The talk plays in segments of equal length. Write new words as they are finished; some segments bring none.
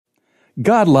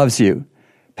God loves you.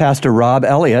 Pastor Rob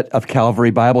Elliott of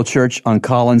Calvary Bible Church on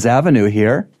Collins Avenue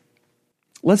here.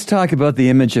 Let's talk about the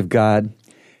image of God.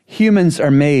 Humans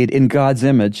are made in God's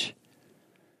image.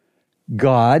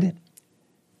 God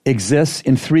exists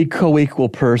in three co-equal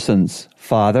persons,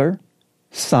 Father,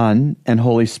 Son, and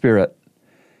Holy Spirit.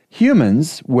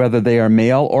 Humans, whether they are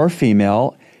male or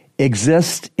female,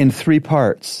 exist in three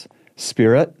parts,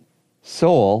 spirit,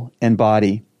 soul, and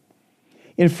body.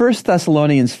 In 1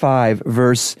 Thessalonians 5,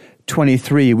 verse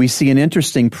 23, we see an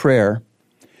interesting prayer.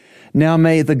 Now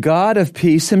may the God of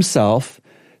peace himself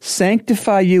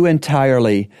sanctify you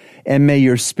entirely, and may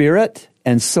your spirit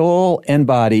and soul and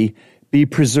body be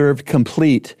preserved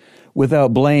complete,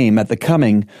 without blame at the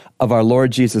coming of our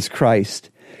Lord Jesus Christ.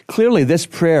 Clearly, this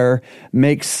prayer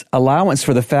makes allowance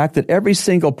for the fact that every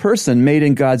single person made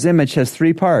in God's image has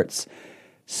three parts,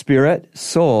 spirit,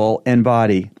 soul, and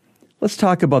body. Let's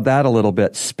talk about that a little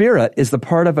bit. Spirit is the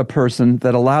part of a person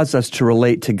that allows us to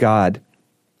relate to God.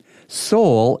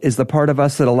 Soul is the part of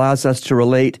us that allows us to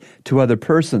relate to other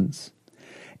persons.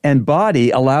 And body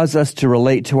allows us to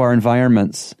relate to our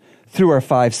environments through our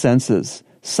five senses: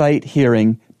 sight,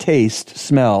 hearing, taste,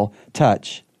 smell,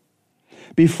 touch.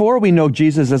 Before we know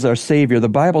Jesus as our Savior, the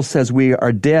Bible says we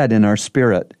are dead in our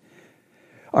spirit.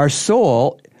 Our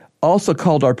soul, also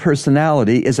called our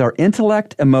personality, is our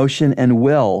intellect, emotion, and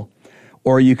will.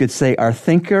 Or you could say our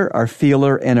thinker, our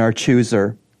feeler, and our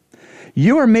chooser.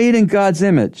 You are made in God's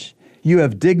image. You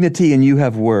have dignity and you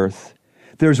have worth.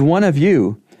 There's one of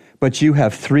you, but you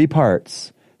have three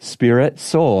parts: spirit,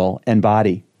 soul, and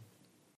body.